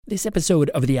This episode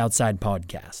of the Outside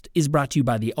Podcast is brought to you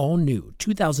by the all-new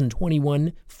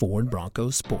 2021 Ford Bronco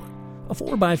Sport, a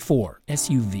 4x4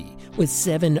 SUV with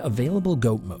 7 available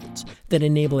GOAT modes that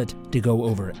enable it to go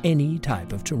over any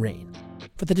type of terrain.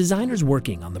 For the designers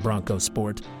working on the Bronco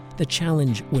Sport, the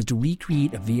challenge was to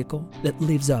recreate a vehicle that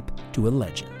lives up to a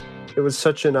legend. It was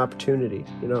such an opportunity.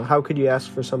 How could you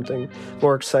ask for something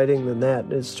more exciting than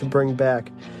that? Is to bring back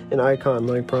an icon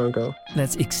like Bronco.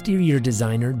 That's exterior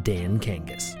designer Dan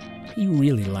Kangas. He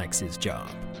really likes his job.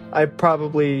 I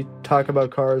probably talk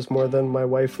about cars more than my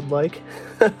wife would like.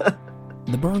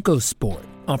 The Bronco Sport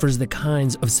offers the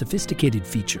kinds of sophisticated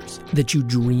features that you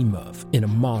dream of in a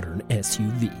modern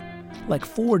SUV, like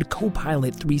Ford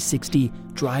Copilot 360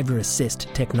 driver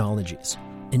assist technologies.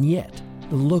 And yet,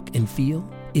 the look and feel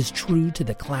is true to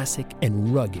the classic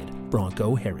and rugged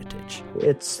Bronco heritage.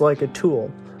 It's like a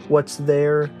tool. What's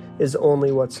there is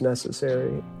only what's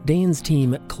necessary. Dan's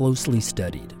team closely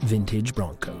studied vintage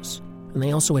Broncos, and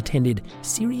they also attended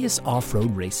serious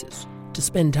off-road races to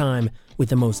spend time with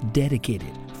the most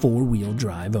dedicated four-wheel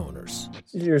drive owners.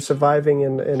 You're surviving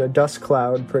in a dust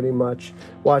cloud, pretty much,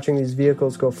 watching these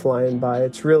vehicles go flying by.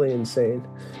 It's really insane.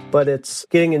 But it's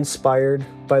getting inspired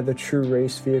by the true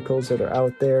race vehicles that are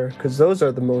out there, because those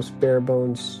are the most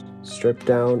bare-bones,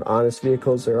 stripped-down, honest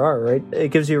vehicles there are, right?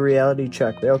 It gives you a reality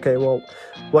check. Okay, well,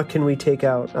 what can we take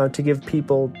out to give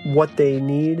people what they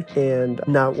need and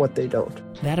not what they don't?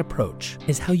 That approach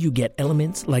is how you get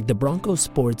elements like the Bronco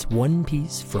Sport's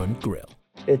one-piece front grille.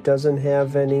 It doesn't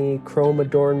have any chrome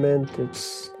adornment.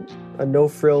 It's a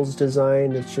no-frills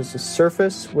design. It's just a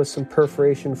surface with some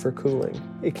perforation for cooling.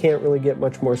 It can't really get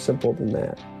much more simple than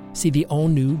that. See the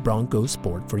all-new Bronco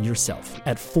Sport for yourself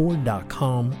at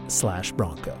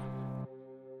Ford.com/Bronco.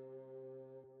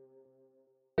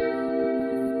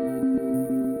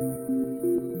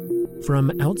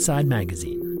 From Outside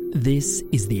Magazine, this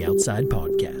is the Outside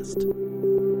Podcast.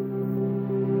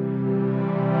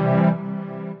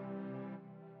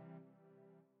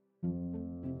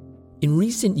 In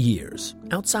recent years,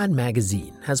 Outside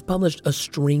Magazine has published a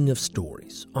string of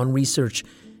stories on research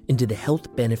into the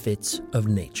health benefits of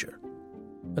nature.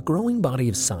 A growing body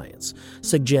of science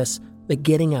suggests that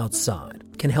getting outside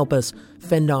can help us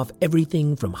fend off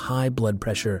everything from high blood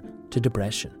pressure to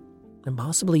depression, and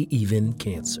possibly even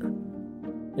cancer.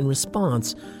 In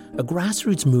response, a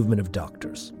grassroots movement of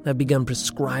doctors have begun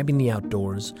prescribing the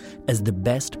outdoors as the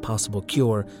best possible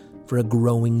cure for a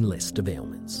growing list of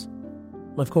ailments.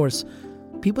 Of course,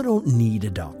 people don't need a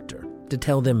doctor to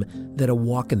tell them that a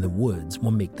walk in the woods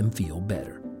will make them feel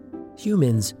better.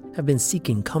 Humans have been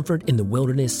seeking comfort in the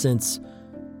wilderness since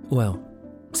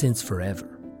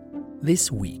forever. This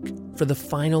week, for the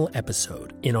final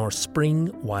episode in our Spring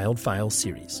Wildfile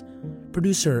series,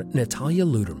 producer Natalia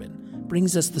Luderman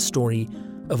brings us the story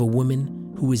of a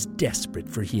woman who was desperate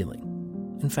for healing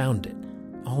and found it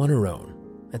all on her own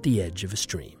at the edge of a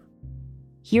stream.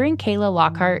 Hearing Kayla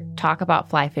Lockhart talk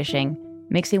about fly fishing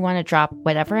makes me want to drop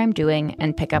whatever I'm doing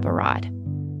and pick up a rod,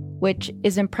 which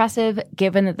is impressive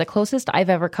given that the closest I've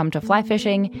ever come to fly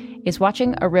fishing is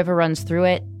watching a river runs through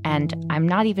it, and I'm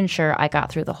not even sure I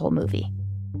got through the whole movie.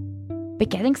 But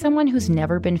getting someone who's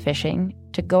never been fishing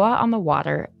to go out on the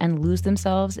water and lose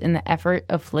themselves in the effort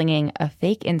of flinging a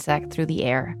fake insect through the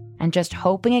air and just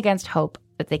hoping against hope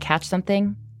that they catch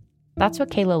something, that's what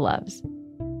Kayla loves.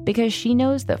 Because she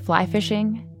knows that fly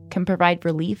fishing can provide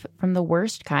relief from the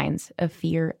worst kinds of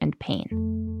fear and pain.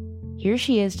 Here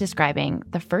she is describing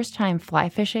the first time fly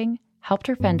fishing helped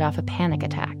her fend off a panic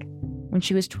attack when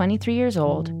she was 23 years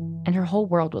old and her whole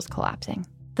world was collapsing.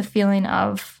 The feeling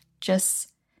of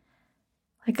just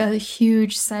like a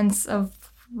huge sense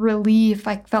of relief.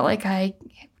 I felt like I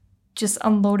just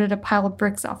unloaded a pile of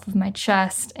bricks off of my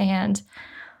chest, and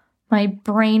my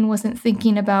brain wasn't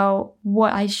thinking about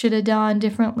what I should have done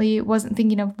differently. It wasn't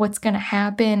thinking of what's going to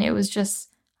happen. It was just,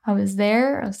 I was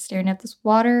there. I was staring at this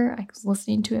water. I was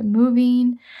listening to it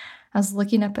moving. I was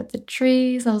looking up at the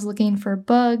trees. I was looking for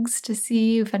bugs to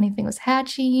see if anything was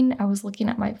hatching. I was looking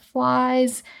at my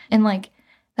flies. And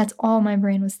that's all my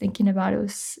brain was thinking about. It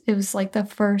was like the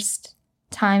first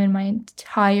time in my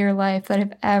entire life that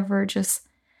I've ever just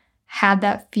had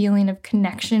that feeling of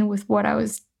connection with what I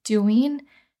was doing.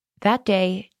 That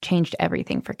day changed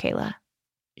everything for Kayla.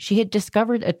 She had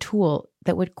discovered a tool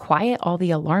that would quiet all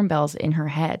the alarm bells in her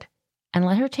head and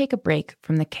let her take a break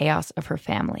from the chaos of her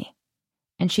family.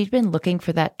 And she'd been looking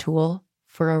for that tool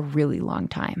for a really long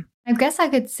time. I guess I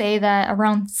could say that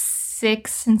around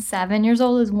 6 and 7 years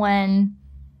old is when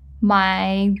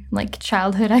my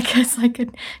childhood, it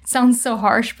sounds so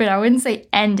harsh, but I wouldn't say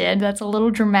ended. That's a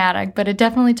little dramatic, but it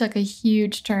definitely took a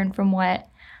huge turn from what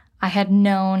I had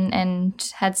known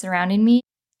and had surrounding me.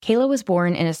 Kayla was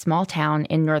born in a small town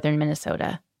in northern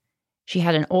Minnesota. She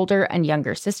had an older and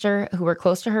younger sister who were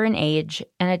close to her in age,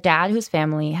 and a dad whose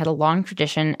family had a long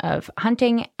tradition of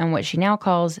hunting and what she now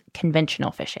calls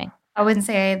conventional fishing. I wouldn't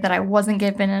say that I wasn't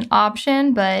given an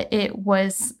option, but it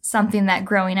was something that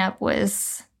growing up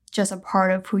was just a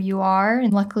part of who you are.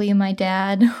 And luckily, my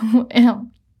dad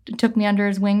took me under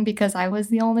his wing because I was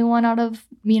the only one out of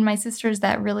me and my sisters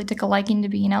that really took a liking to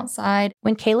being outside.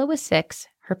 When Kayla was 6,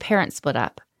 her parents split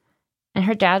up, and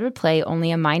her dad would play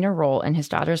only a minor role in his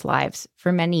daughter's lives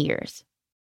for many years.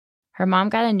 Her mom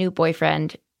got a new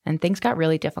boyfriend, and things got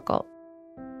really difficult.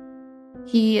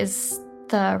 He is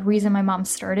the reason my mom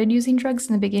started using drugs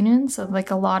in the beginning. So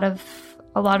like a lot of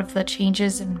the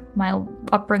changes in my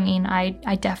upbringing,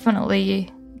 I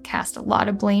definitely cast a lot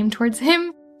of blame towards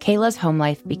him. Kayla's home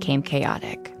life became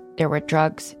chaotic. There were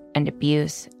drugs and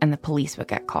abuse, and the police would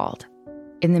get called.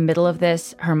 In the middle of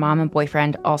this, her mom and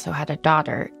boyfriend also had a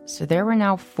daughter, so there were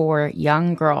now 4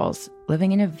 young girls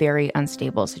living in a very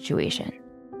unstable situation.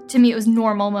 To me, it was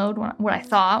normal mode, what I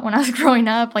thought when I was growing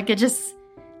up. Like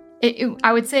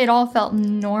I would say it all felt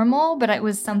normal, but it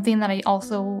was something that I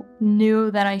also knew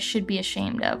that I should be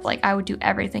ashamed of. Like, I would do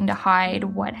everything to hide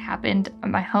what happened in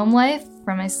my home life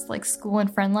from my school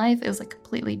and friend life. It was like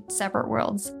completely separate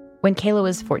worlds. When Kayla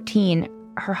was 14,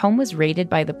 her home was raided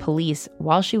by the police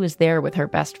while she was there with her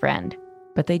best friend,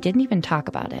 but they didn't even talk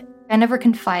about it. I never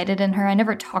confided in her. I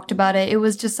never talked about it. It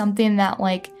was just something that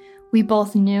we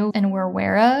both knew and were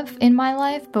aware of in my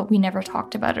life, but we never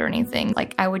talked about it or anything.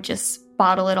 I would just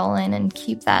bottle it all in and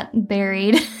keep that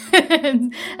buried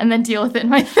and then deal with it in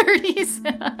my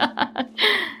 30s.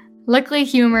 Luckily,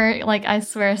 humor, I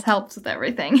swear, helps with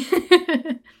everything.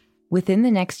 Within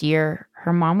the next year,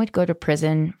 her mom would go to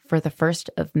prison for the first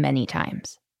of many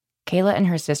times. Kayla and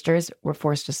her sisters were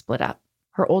forced to split up.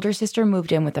 Her older sister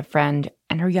moved in with a friend,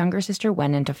 and her younger sister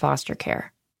went into foster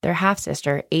care. Their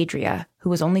half-sister, Adria, who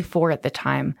was only 4 at the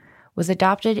time, was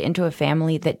adopted into a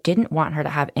family that didn't want her to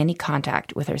have any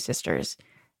contact with her sisters,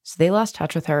 so they lost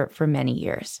touch with her for many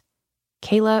years.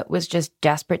 Kayla was just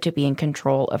desperate to be in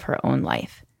control of her own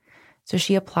life, so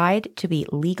she applied to be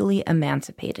legally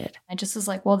emancipated. I just was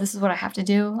like, well, this is what I have to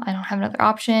do. I don't have another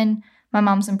option. My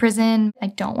mom's in prison. I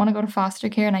don't want to go to foster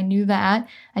care, and I knew that.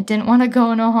 I didn't want to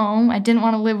go in a home. I didn't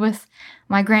want to live with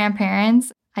my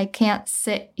grandparents. I can't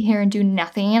sit here and do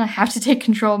nothing. I have to take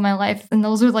control of my life. And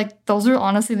those are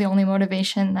honestly the only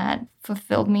motivation that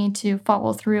fulfilled me to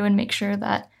follow through and make sure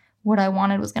that what I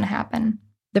wanted was going to happen.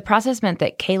 The process meant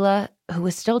that Kayla, who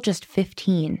was still just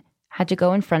 15, had to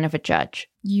go in front of a judge.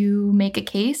 You make a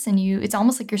case and it's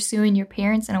almost like you're suing your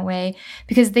parents in a way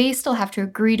because they still have to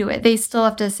agree to it. They still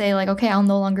have to say okay, I'll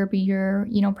no longer be your,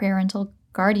 parental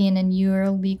guardian and you're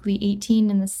legally 18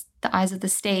 in the eyes of the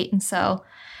state. And so,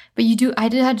 but I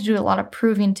did have to do a lot of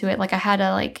proving to it. I had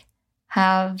to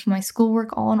have my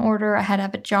schoolwork all in order. I had to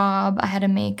have a job. I had to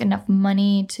make enough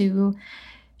money to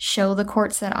show the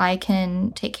courts that I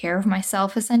can take care of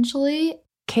myself, essentially.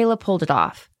 Kayla pulled it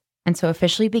off, and so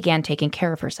officially began taking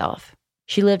care of herself.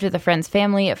 She lived with a friend's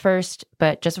family at first,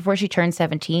 but just before she turned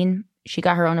 17, she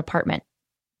got her own apartment.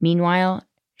 Meanwhile,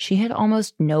 she had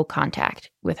almost no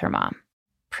contact with her mom.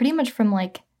 Pretty much from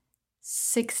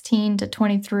 16 to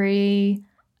 23,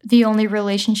 the only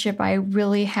relationship I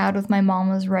really had with my mom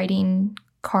was writing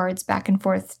cards back and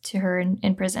forth to her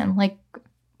in prison,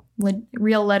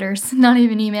 real letters, not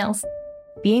even emails.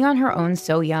 Being on her own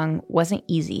so young wasn't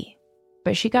easy,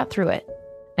 but she got through it.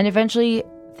 And eventually,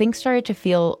 things started to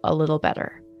feel a little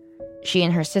better. She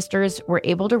and her sisters were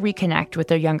able to reconnect with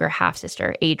their younger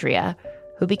half-sister, Adria,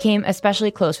 who became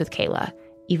especially close with Kayla,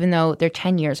 even though they're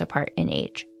 10 years apart in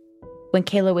age. When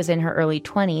Kayla was in her early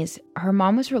 20s, her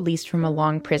mom was released from a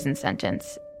long prison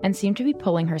sentence and seemed to be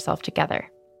pulling herself together.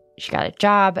 She got a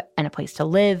job and a place to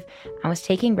live and was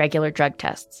taking regular drug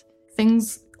tests.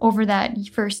 Things over that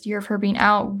first year of her being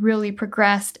out really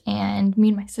progressed, and me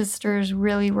and my sisters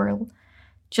really were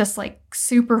just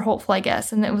super hopeful, I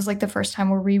guess. And it was the first time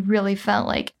where we really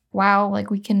felt wow,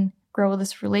 we can grow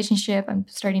this relationship. I'm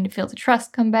starting to feel the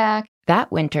trust come back.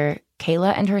 That winter,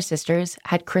 Kayla and her sisters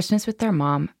had Christmas with their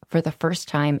mom for the first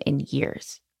time in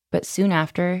years. But soon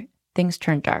after, things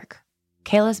turned dark.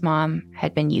 Kayla's mom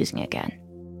had been using again.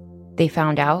 They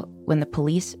found out when the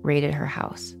police raided her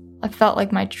house. I felt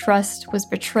like my trust was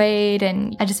betrayed,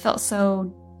 and I just felt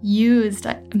so used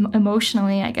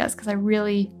emotionally, I guess, because I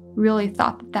really, really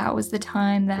thought that was the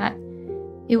time that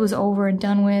it was over and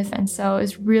done with. And so it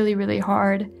was really, really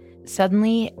hard.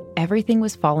 Suddenly, everything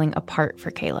was falling apart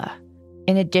for Kayla.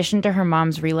 In addition to her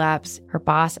mom's relapse, her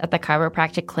boss at the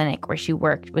chiropractic clinic where she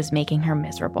worked was making her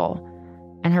miserable.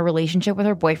 and her relationship with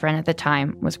her boyfriend at the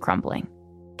time was crumbling.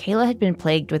 Kayla had been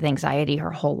plagued with anxiety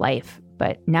her whole life,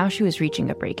 but now she was reaching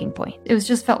a breaking point. It was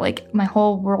just felt like my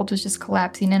whole world was just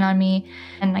collapsing in on me,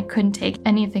 and I couldn't take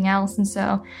anything else. And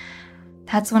so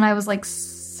that's when I was like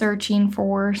searching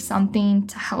for something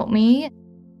to help me.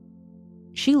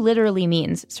 She literally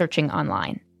means searching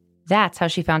online. That's how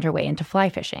she found her way into fly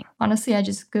fishing. Honestly, I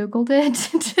just Googled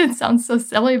it. It sounds so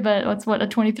silly, but that's what a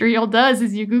 23-year-old does,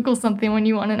 is you Google something when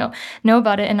you want to know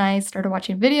about it. And I started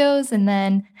watching videos, and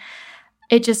then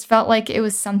it just felt like it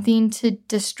was something to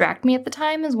distract me at the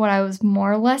time is what I was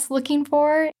more or less looking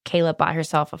for. Kayla bought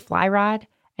herself a fly rod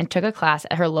and took a class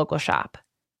at her local shop.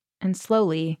 And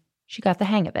slowly, she got the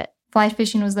hang of it. Fly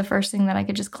fishing was the first thing that I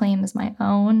could just claim as my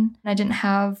own. I didn't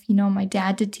have, my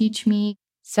dad to teach me.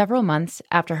 Several months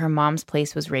after her mom's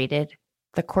place was raided,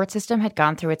 the court system had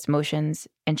gone through its motions,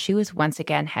 and she was once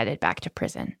again headed back to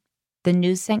prison. The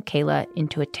news sent Kayla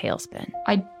into a tailspin.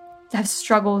 I have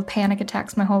struggled with panic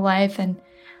attacks my whole life, and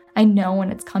I know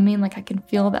when it's coming. Like, I can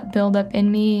feel that buildup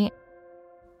in me.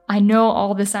 I know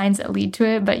all the signs that lead to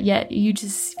it, but yet you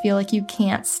just feel like you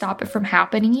can't stop it from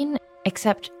happening.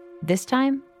 Except this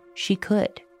time, she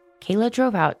could. Kayla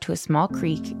drove out to a small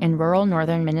creek in rural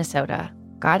northern Minnesota,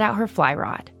 got out her fly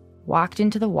rod, walked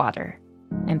into the water,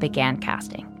 and began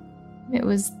casting. It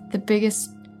was the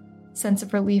biggest sense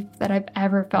of relief that I've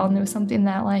ever felt, and it was something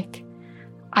that,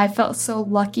 I felt so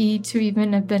lucky to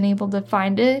even have been able to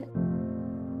find it.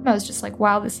 I was just like,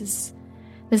 wow, this is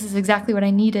exactly what I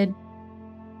needed.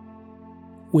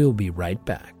 We'll be right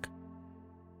back.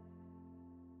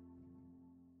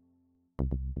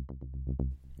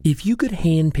 If you could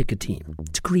handpick a team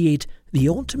to create the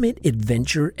ultimate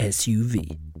adventure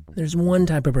SUV, there's one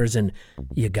type of person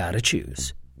you gotta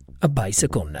choose. A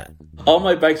bicycle nut. All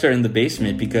my bikes are in the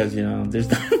basement because, there's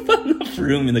not enough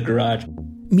room in the garage.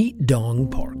 Meet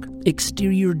Dong Park,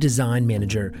 exterior design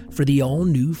manager for the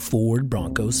all-new Ford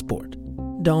Bronco Sport.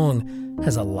 Dong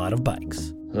has a lot of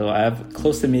bikes. So I have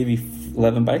close to maybe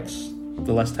 11 bikes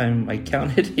the last time I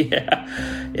counted.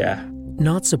 Yeah.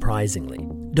 Not surprisingly,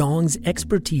 Dong's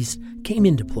expertise came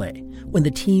into play when the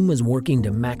team was working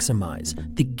to maximize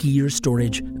the gear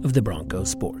storage of the Bronco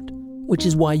Sport, which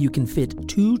is why you can fit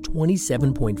two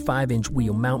 27.5-inch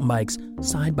wheel mountain bikes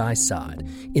side by side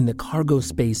in the cargo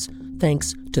space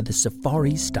thanks to the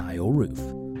Safari-style roof.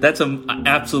 That's an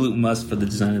absolute must for the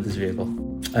design of this vehicle.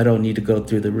 I don't need to go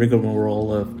through the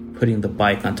rigmarole of putting the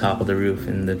bike on top of the roof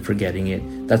and then forgetting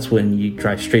it. That's when you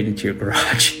drive straight into your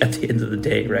garage at the end of the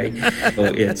day, right? So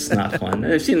it's not fun.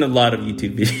 I've seen a lot of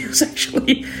YouTube videos,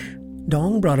 actually.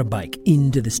 Dong brought a bike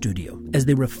into the studio as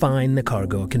they refined the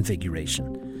cargo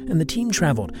configuration, and the team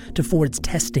traveled to Ford's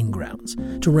testing grounds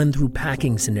to run through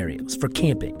packing scenarios for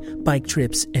camping, bike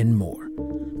trips, and more.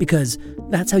 Because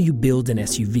that's how you build an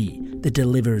SUV that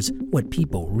delivers what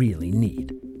people really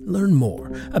need. Learn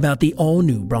more about the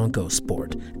all-new Bronco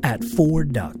Sport at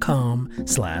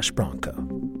Ford.com/Bronco.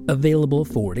 Available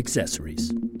Ford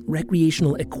accessories.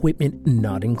 Recreational equipment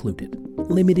not included.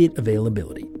 Limited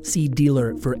availability. See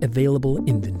dealer for available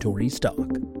inventory stock.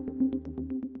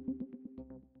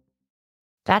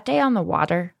 That day on the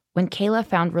water, when Kayla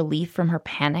found relief from her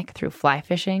panic through fly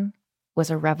fishing, was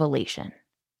a revelation.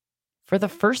 For the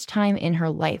first time in her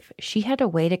life, she had a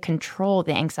way to control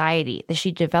the anxiety that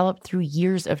she developed through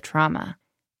years of trauma,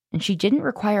 and she didn't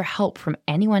require help from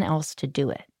anyone else to do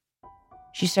it.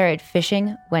 She started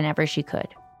fishing whenever she could.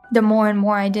 The more and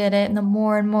more I did it, and the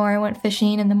more I went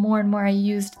fishing, and the more I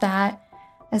used that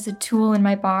as a tool in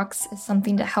my box, as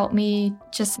something to help me,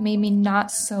 just made me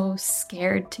not so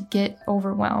scared to get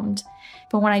overwhelmed.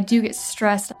 But when I do get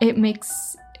stressed, it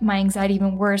makes my anxiety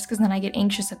even worse, because then I get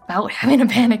anxious about having a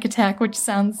panic attack, which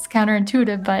sounds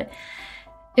counterintuitive, but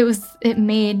it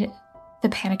made the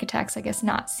panic attacks, I guess,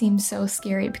 not seem so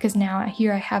scary, because now I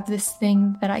have this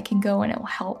thing that I can go and it will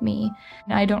help me.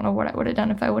 And I don't know what I would have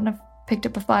done if I wouldn't have picked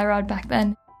up a fly rod back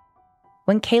then.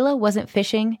 When Kayla wasn't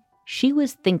fishing, she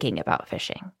was thinking about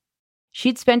fishing.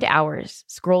 She'd spend hours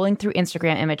scrolling through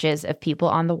Instagram images of people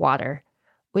on the water,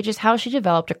 which is how she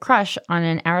developed a crush on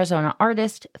an Arizona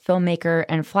artist, filmmaker,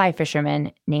 and fly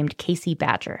fisherman named Casey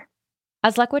Badger.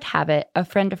 As luck would have it, a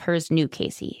friend of hers knew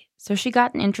Casey, so she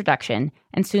got an introduction,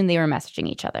 and soon they were messaging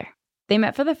each other. They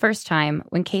met for the first time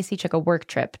when Casey took a work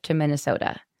trip to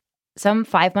Minnesota. Some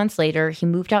 5 months later, he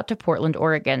moved out to Portland,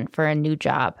 Oregon for a new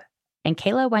job, and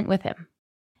Kayla went with him.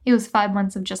 It was 5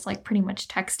 months of just pretty much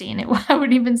texting. I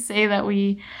would even say that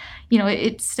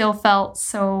it still felt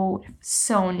so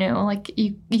new.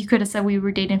 You could have said we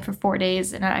were dating for 4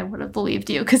 days and I would have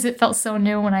believed you, because it felt so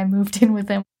new when I moved in with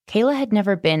him. Kayla had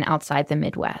never been outside the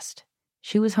Midwest.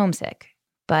 She was homesick,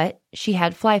 but she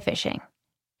had fly fishing.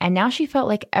 And now she felt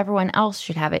like everyone else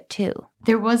should have it too.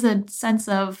 There was a sense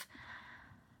of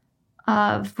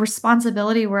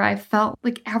responsibility where I felt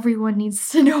like everyone needs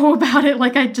to know about it.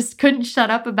 Like I just couldn't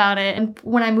shut up about it. And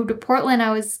when I moved to Portland,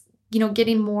 I was,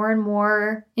 getting more and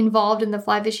more involved in the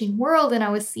fly fishing world. And I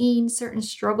was seeing certain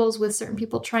struggles with certain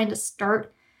people trying to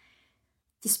start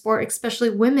the sport, especially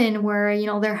women, where,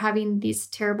 they're having these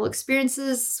terrible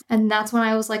experiences. And that's when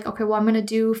I was like, okay, well, I'm going to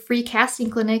do free casting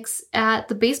clinics at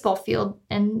the baseball field.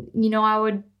 And, I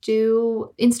would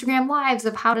do Instagram lives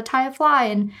of how to tie a fly.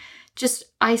 And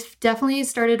I definitely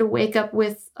started to wake up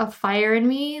with a fire in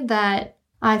me that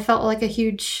I felt like a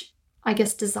huge,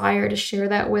 desire to share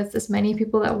that with as many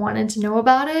people that wanted to know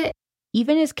about it.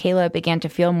 Even as Kayla began to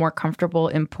feel more comfortable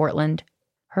in Portland,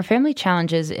 her family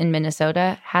challenges in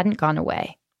Minnesota hadn't gone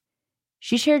away.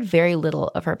 She shared very little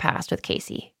of her past with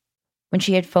Casey. When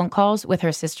she had phone calls with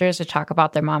her sisters to talk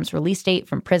about their mom's release date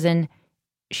from prison,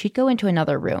 she'd go into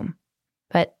another room.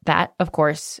 But that, of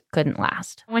course, couldn't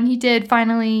last. When he did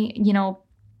finally,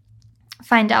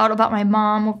 find out about my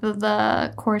mom over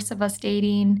the course of us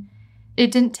dating, it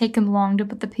didn't take him long to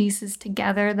put the pieces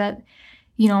together that,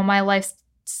 my life's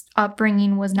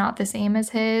upbringing was not the same as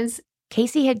his.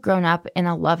 Casey had grown up in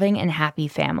a loving and happy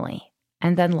family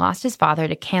and then lost his father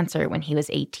to cancer when he was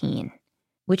 18,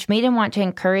 which made him want to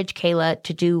encourage Kayla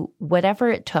to do whatever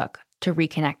it took to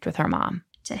reconnect with her mom.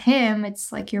 To him,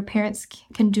 it's like your parents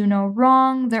can do no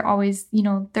wrong. They're always,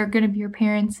 they're going to be your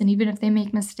parents. And even if they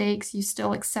make mistakes, you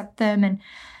still accept them. And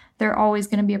they're always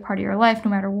going to be a part of your life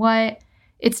no matter what.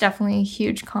 It's definitely a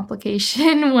huge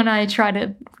complication when I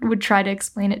would try to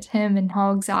explain it to him and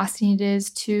how exhausting it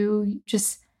is to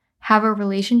just have a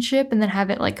relationship and then have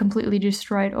it like completely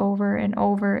destroyed over and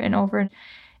over and over.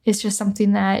 It's just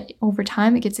something that over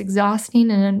time it gets exhausting.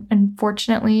 And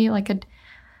unfortunately,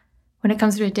 when it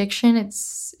comes to addiction,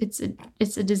 it's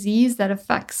a disease that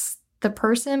affects the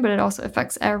person, but it also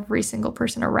affects every single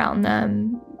person around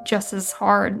them just as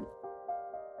hard.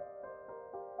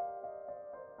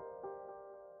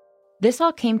 This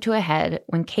all came to a head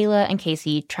when Kayla and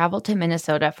Casey traveled to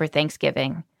Minnesota for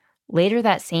Thanksgiving. Later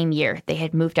that same year, they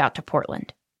had moved out to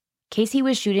Portland. Casey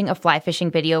was shooting a fly fishing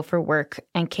video for work,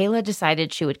 and Kayla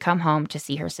decided she would come home to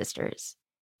see her sisters.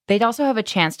 They'd also have a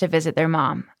chance to visit their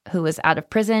mom, who was out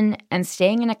of prison and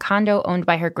staying in a condo owned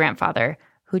by her grandfather,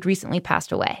 who'd recently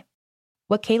passed away.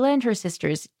 What Kayla and her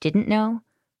sisters didn't know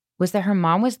was that her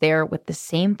mom was there with the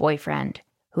same boyfriend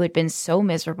who had been so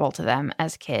miserable to them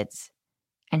as kids,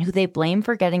 and who they blame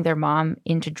for getting their mom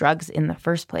into drugs in the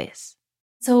first place.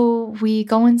 So we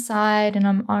go inside, and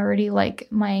I'm already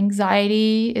my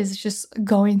anxiety is just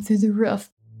going through the roof.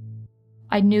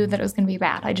 I knew that it was going to be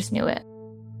bad. I just knew it.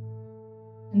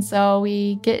 And so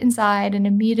we get inside, and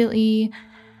immediately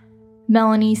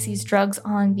Melanie sees drugs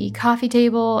on the coffee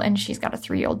table, and she's got a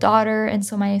 3-year-old daughter. And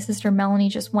so my sister Melanie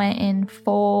just went in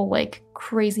full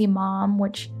crazy mom,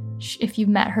 which if you've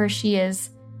met her, she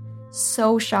is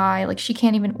so shy. She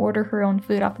can't even order her own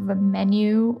food off of a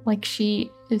menu.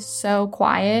 She is so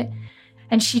quiet.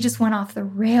 And she just went off the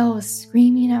rails,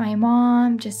 screaming at my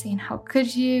mom, just saying, how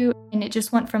could you? And it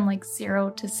just went from 0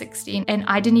 to 60. And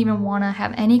I didn't even want to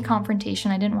have any confrontation.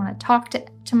 I didn't want to talk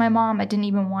to my mom. I didn't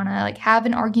even want to have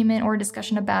an argument or a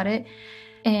discussion about it.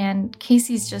 And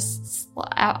Casey's just,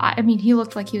 he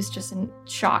looked like he was just in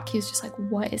shock. He was just like,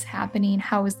 what is happening?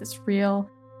 How is this real?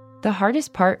 The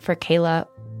hardest part for Kayla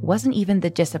wasn't even the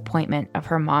disappointment of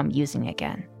her mom using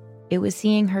again. It was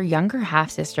seeing her younger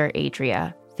half-sister,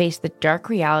 Adria, face the dark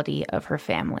reality of her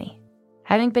family.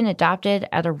 Having been adopted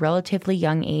at a relatively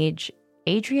young age,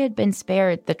 Adria had been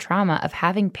spared the trauma of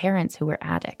having parents who were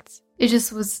addicts. It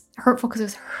just was hurtful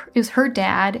because it was her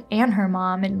dad and her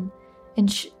mom,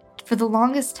 and she, for the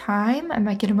longest time, I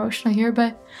might get emotional here,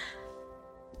 but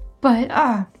sorry,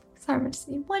 I just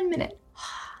need 1 minute.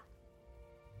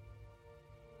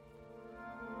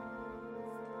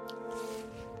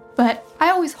 But I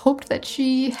always hoped that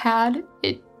she had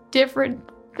it different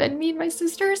than me and my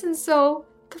sisters, and so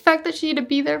the fact that she had to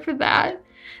be there for that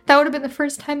would have been the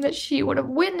first time that she would have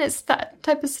witnessed that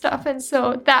type of stuff, and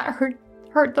so that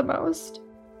hurt the most.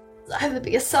 I have the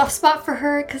biggest soft spot for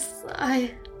her because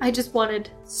I just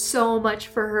wanted so much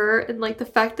for her, and the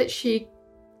fact that she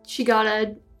got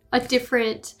a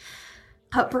different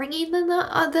upbringing than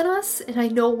us, and I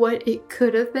know what it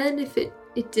could have been if it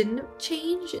didn't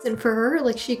change. And for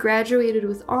her, she graduated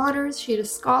with honors, she had a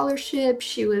scholarship,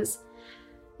 she was,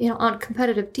 on a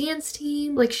competitive dance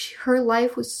team. Her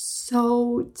life was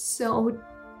so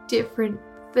different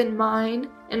than mine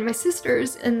and my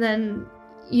sister's. And then,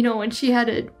 when she had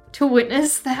to to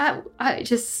witness that,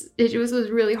 it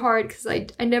was really hard because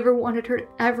I never wanted her to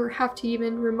ever have to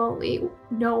even remotely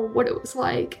know what it was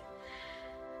like.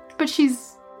 But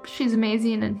she's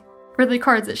amazing, and for the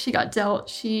cards that she got dealt,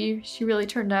 she really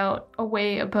turned out a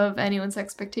way above anyone's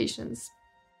expectations.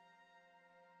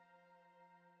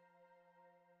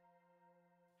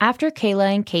 After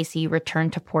Kayla and Casey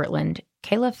returned to Portland,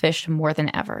 Kayla fished more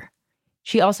than ever.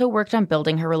 She also worked on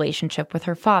building her relationship with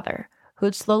her father, who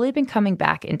had slowly been coming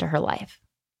back into her life.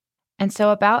 And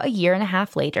so about 1.5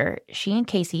 years later, she and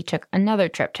Casey took another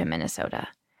trip to Minnesota,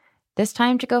 this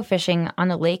time to go fishing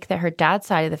on a lake that her dad's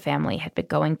side of the family had been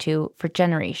going to for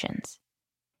generations.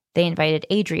 They invited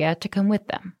Adria to come with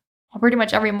them. Pretty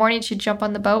much every morning she'd jump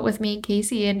on the boat with me and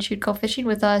Casey, and she'd go fishing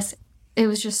with us. It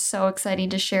was just so exciting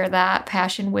to share that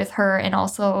passion with her, and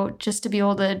also just to be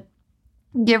able to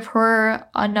give her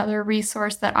another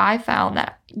resource that I found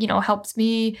that, helps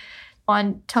me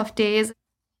on tough days.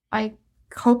 I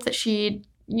hope that she,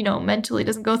 mentally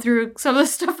doesn't go through some of the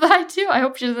stuff that I do. I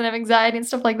hope she doesn't have anxiety and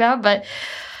stuff like that.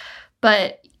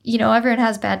 But everyone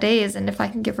has bad days. And if I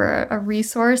can give her a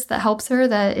resource that helps her,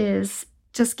 that is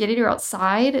just getting her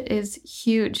outside, is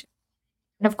huge.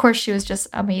 And of course, she was just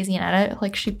amazing at it.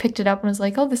 Like, she picked it up and was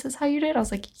like, "Oh, this is how you did it?" I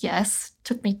was like, "Yes."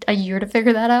 Took me 1 year to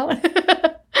figure that out.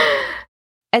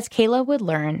 As Kayla would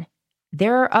learn,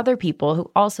 there are other people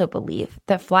who also believe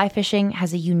that fly fishing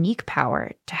has a unique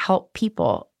power to help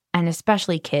people, and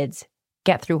especially kids,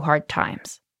 get through hard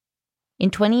times. In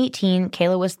 2018,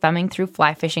 Kayla was thumbing through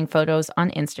fly fishing photos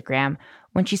on Instagram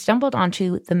when she stumbled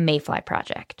onto the Mayfly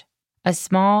Project, a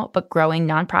small but growing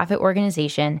nonprofit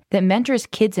organization that mentors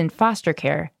kids in foster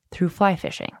care through fly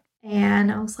fishing.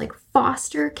 And I was like,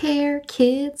 foster care,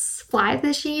 kids, fly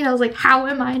fishing? I was like, how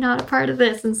am I not a part of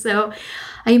this? And so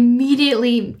I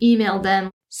immediately emailed them.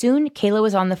 Soon, Kayla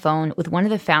was on the phone with one of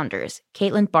the founders,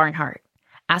 Caitlin Barnhart,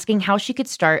 asking how she could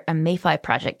start a Mayfly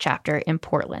Project chapter in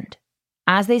Portland.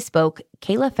 As they spoke,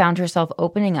 Kayla found herself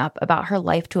opening up about her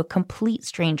life to a complete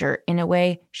stranger in a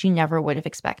way she never would have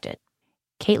expected.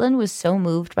 Caitlin was so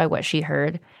moved by what she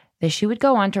heard that she would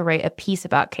go on to write a piece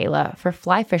about Kayla for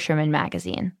Fly Fisherman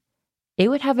magazine. It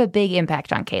would have a big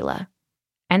impact on Kayla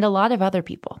and a lot of other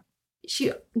people.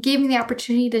 She gave me the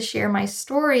opportunity to share my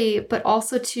story, but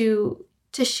also to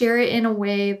share it in a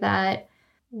way that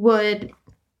would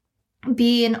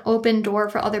be an open door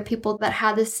for other people that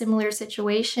had this similar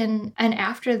situation. And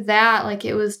after that,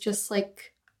 it was just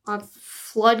like a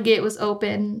floodgate was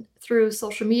open through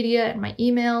social media and my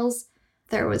emails.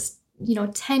 There was,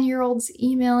 10-year-olds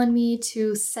emailing me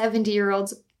to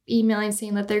 70-year-olds emailing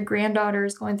saying that their granddaughter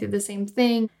is going through the same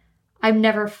thing. I've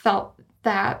never felt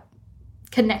that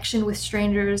connection with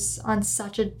strangers on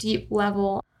such a deep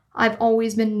level. I've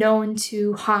always been known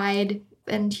to hide,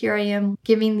 and here I am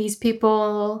giving these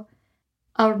people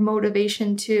a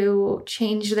motivation to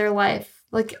change their life.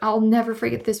 I'll never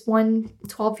forget this one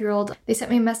 12-year-old. They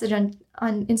sent me a message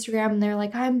on Instagram, and they're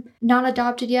like, "I'm not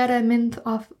adopted yet. I'm in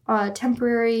a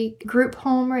temporary group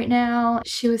home right now."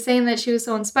 She was saying that she was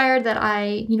so inspired that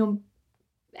I,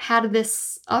 had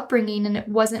this upbringing and it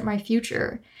wasn't my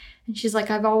future. And she's like,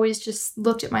 "I've always just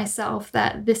looked at myself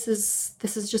that this is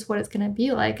just what it's going to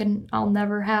be like, and I'll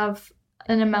never have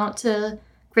an amount to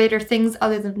greater things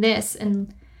other than this."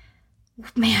 And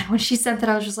man, when she sent that,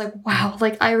 I was just like, wow,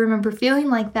 I remember feeling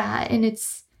like that. And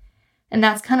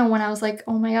that's kind of when I was like,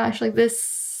 oh my gosh,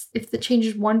 this, if it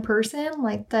changes one person,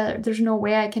 there's no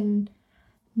way I can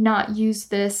not use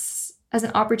this as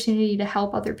an opportunity to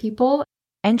help other people.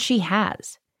 And she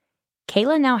has.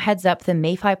 Kayla now heads up the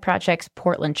Mayfly Project's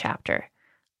Portland chapter,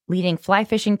 leading fly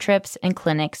fishing trips and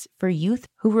clinics for youth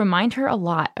who remind her a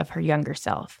lot of her younger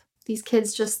self. These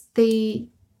kids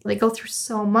they go through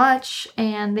so much,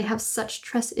 and they have such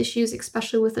trust issues,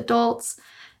 especially with adults.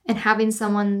 And having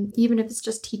someone, even if it's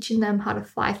just teaching them how to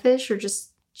fly fish or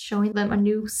just showing them a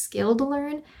new skill to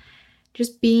learn,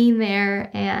 just being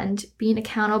there and being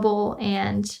accountable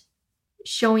and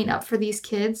showing up for these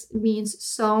kids means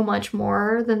so much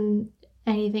more than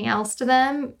anything else to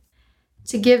them.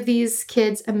 To give these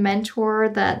kids a mentor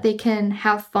that they can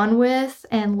have fun with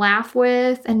and laugh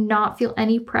with and not feel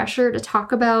any pressure to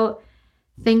talk about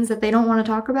things that they don't want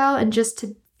to talk about, and just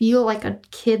to feel like a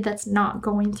kid that's not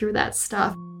going through that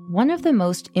stuff. One of the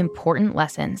most important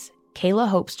lessons Kayla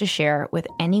hopes to share with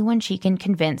anyone she can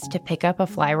convince to pick up a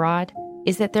fly rod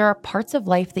is that there are parts of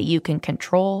life that you can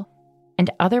control and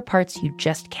other parts you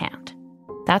just can't.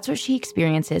 That's what she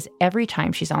experiences every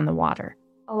time she's on the water.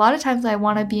 A lot of times I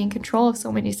want to be in control of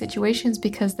so many situations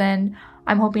because then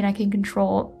I'm hoping I can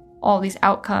control all these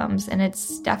outcomes. And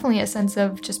it's definitely a sense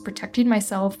of just protecting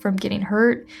myself from getting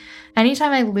hurt.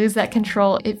 Anytime I lose that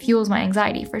control, it fuels my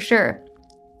anxiety for sure.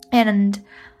 And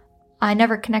I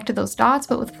never connected those dots,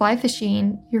 but with fly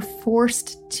fishing, you're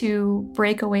forced to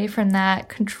break away from that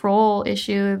control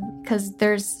issue because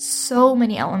there's so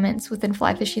many elements within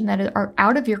fly fishing that are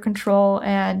out of your control,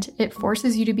 and it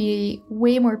forces you to be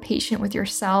way more patient with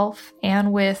yourself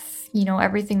and with,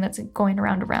 everything that's going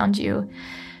around you.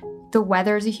 The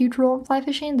weather is a huge role in fly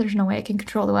fishing. There's no way I can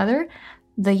control the weather.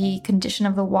 The condition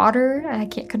of the water, I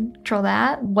can't control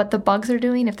that. What the bugs are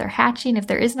doing, if they're hatching, if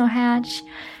there is no hatch.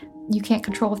 You can't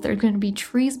control if there's going to be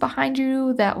trees behind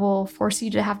you that will force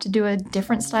you to have to do a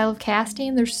different style of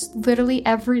casting. There's literally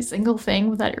every single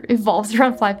thing that evolves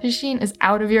around fly fishing is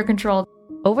out of your control.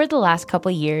 Over the last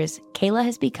couple years, Kayla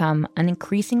has become an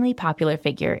increasingly popular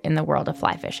figure in the world of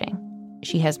fly fishing.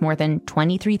 She has more than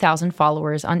 23,000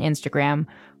 followers on Instagram,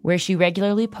 where she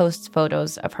regularly posts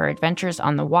photos of her adventures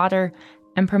on the water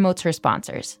and promotes her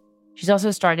sponsors. She's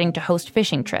also starting to host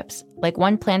fishing trips, like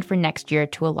one planned for next year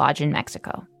to a lodge in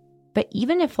Mexico. But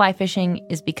even if fly fishing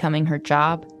is becoming her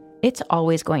job, it's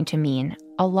always going to mean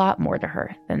a lot more to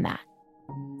her than that.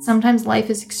 Sometimes life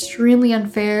is extremely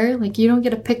unfair. Like, you don't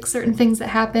get to pick certain things that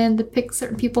happen, to pick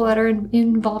certain people that are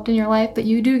involved in your life, but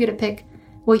you do get to pick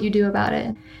what you do about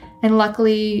it. And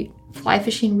luckily, fly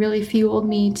fishing really fueled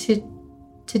me to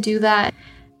do that.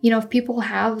 If people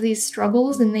have these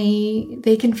struggles and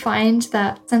they can find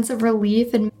that sense of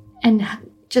relief and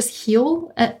just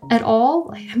heal at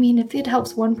all. If it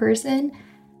helps one person,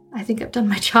 I think I've done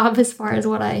my job as far as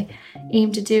what I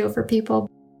aim to do for people.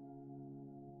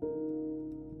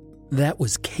 That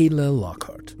was Kayla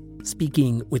Lockhart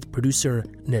speaking with producer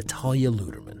Natalia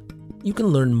Luderman. You can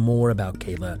learn more about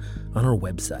Kayla on her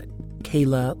website,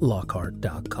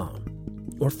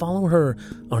 KaylaLockhart.com, or follow her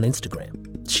on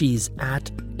Instagram. She's at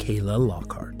Kayla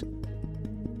Lockhart.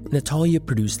 Natalia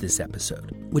produced this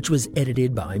episode, which was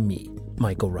edited by me,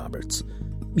 Michael Roberts.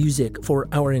 Music for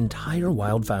our entire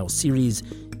Wildfile series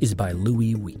is by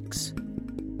Louis Weeks.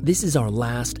 This is our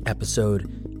last episode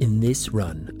in this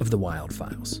run of the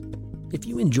Wildfiles. If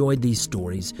you enjoyed these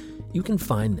stories, you can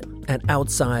find them at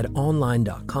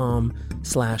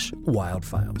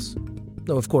outsideonline.com/wildfiles.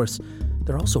 Though, of course,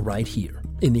 they're also right here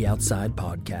in the Outside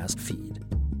podcast feed.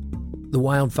 The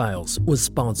Wildfiles was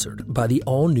sponsored by the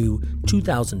all-new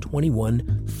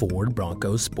 2021 Ford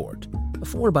Bronco Sport, a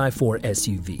 4x4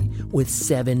 SUV with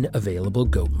 7 available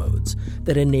GOAT modes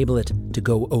that enable it to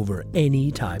go over any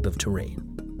type of terrain.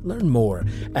 Learn more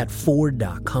at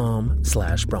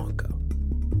ford.com/Bronco.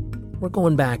 We're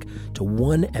going back to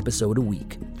 1 episode a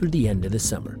week through the end of the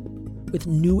summer, with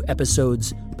new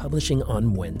episodes publishing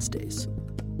on Wednesdays.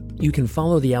 You can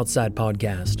follow the Outside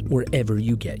Podcast wherever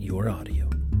you get your audio.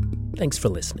 Thanks for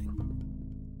listening.